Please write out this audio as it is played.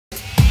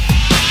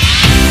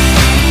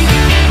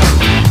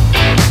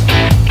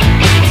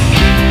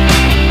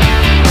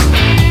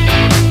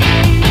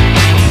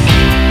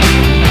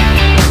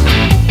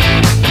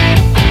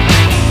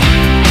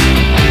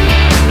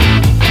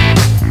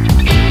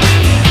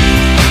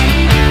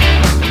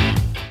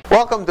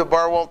Welcome to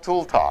Barwalt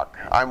Tool Talk.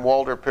 I'm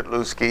Walter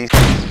Pitluski.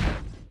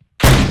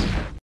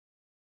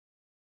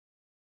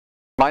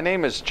 My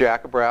name is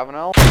Jack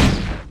Abravanel.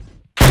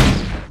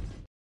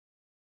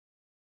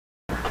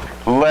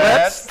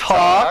 Let's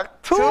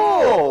talk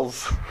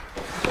tools.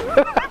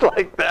 I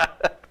like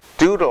that.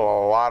 Due to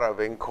a lot of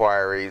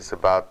inquiries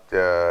about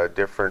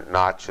different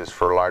notches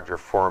for larger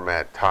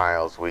format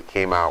tiles, we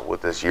came out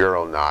with this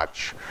Euro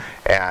notch,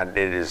 and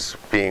it is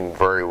being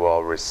very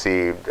well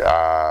received.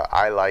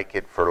 I like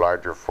it for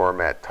larger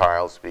format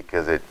tiles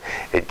because it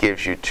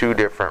gives you two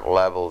different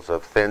levels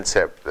of thin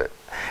set,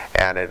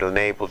 and it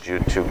enables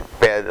you to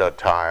bed a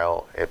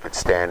tile if it's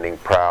standing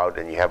proud,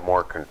 and you have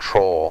more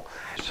control.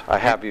 I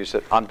have used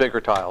it on bigger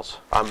tiles.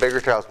 On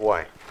bigger tiles,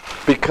 why?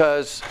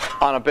 Because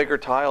on a bigger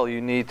tile you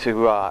need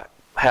to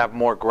have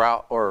more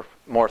grout or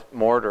more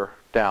mortar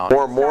down.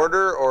 More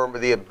mortar, or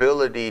the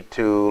ability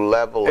to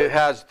level it? It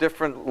has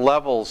different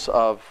levels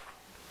of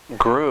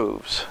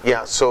grooves.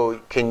 Yeah, so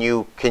can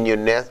you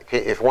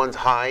if one's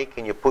high,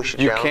 can you push it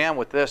down? You can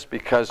with this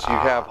because you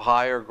have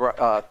higher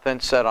thin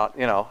set on,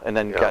 and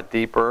then you got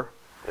deeper.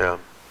 Yeah.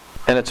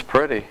 And it's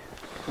pretty.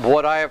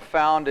 What I have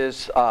found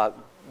is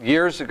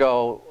years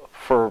ago,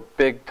 for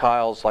big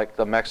tiles like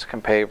the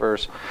Mexican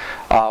pavers,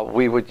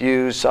 we would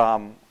use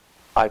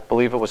I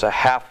believe it was a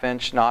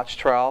 1/2-inch notch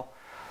trowel,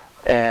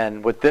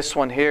 and with this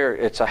one here,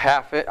 it's a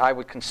 1/2 inch. I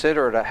would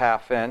consider it a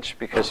 1/2 inch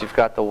because you've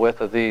got the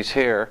width of these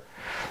here,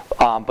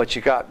 but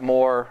you got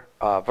more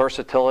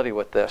versatility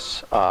with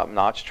this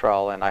notch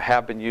trowel, and I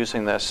have been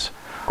using this,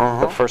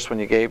 the first one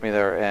you gave me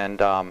there,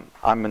 and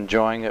I'm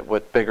enjoying it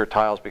with bigger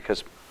tiles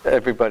because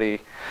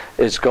everybody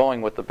is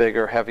going with the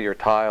bigger, heavier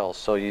tiles,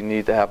 so you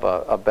need to have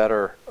a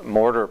better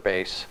mortar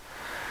base,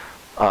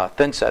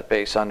 thin set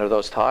base under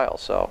those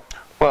tiles. So.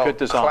 Well,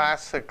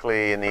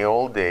 classically, in the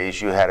old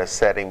days, you had a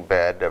setting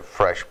bed of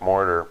fresh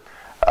mortar,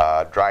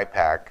 dry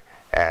pack,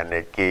 and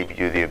it gave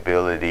you the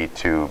ability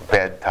to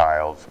bed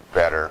tiles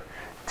better.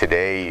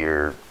 Today,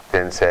 you're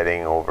thin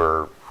setting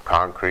over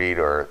concrete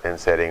or thin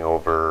setting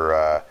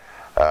over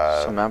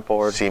cement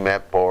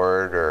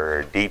board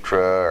or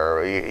Ditra,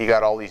 or you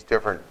got all these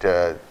different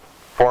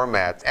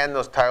formats, and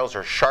those tiles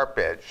are sharp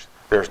edged.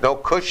 There's no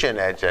cushion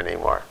edge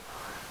anymore.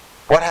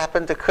 What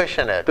happened to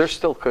cushion edge? There's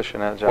still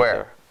cushion edge out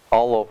there.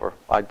 All over.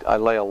 I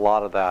lay a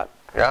lot of that.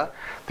 Yeah?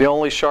 The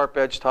only sharp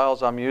edge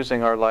tiles I'm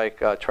using are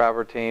like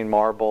travertine,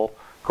 marble,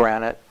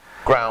 granite.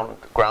 Ground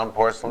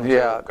porcelain?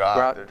 Yeah,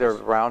 they're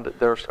rounded.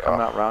 They're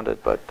coming out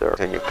rounded, but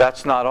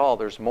that's not all.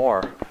 There's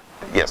more.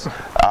 Yes.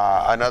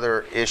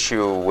 Another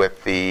issue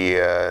with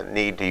the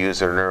need to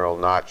use a neural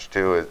notch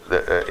too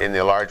is in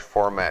the large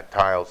format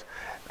tiles,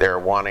 they're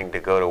wanting to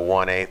go to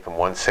 1/8 and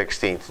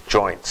 1/16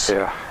 joints.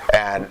 Yeah.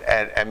 And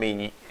I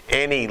mean,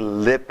 any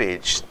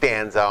lippage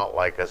stands out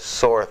like a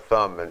sore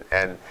thumb,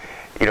 and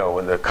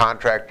when the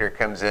contractor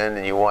comes in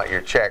and you want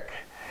your check,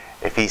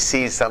 if he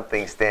sees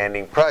something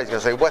standing proud, he's going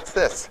to say, "What's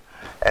this?"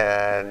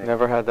 And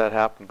never had that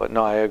happen, but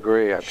no, I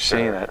agree. I've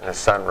seen it. The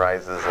sun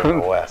rises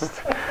in the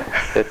west.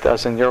 It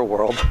does in your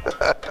world.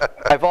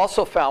 I've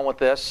also found with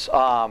this,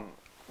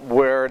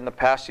 where in the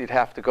past you'd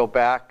have to go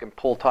back and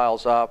pull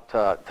tiles up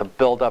to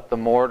build up the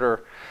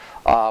mortar.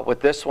 With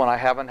this one, I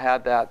haven't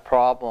had that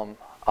problem.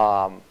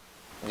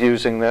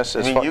 Using this.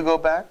 You go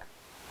back?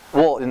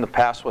 Well, in the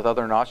past with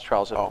other notch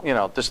trowels,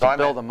 just to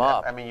build them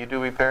up. I mean, you do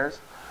repairs?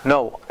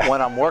 No,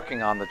 when I'm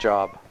working on the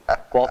job.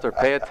 Walter,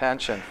 pay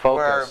attention.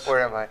 Focus.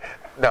 Where am I?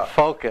 No.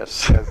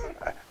 Focus. Yes.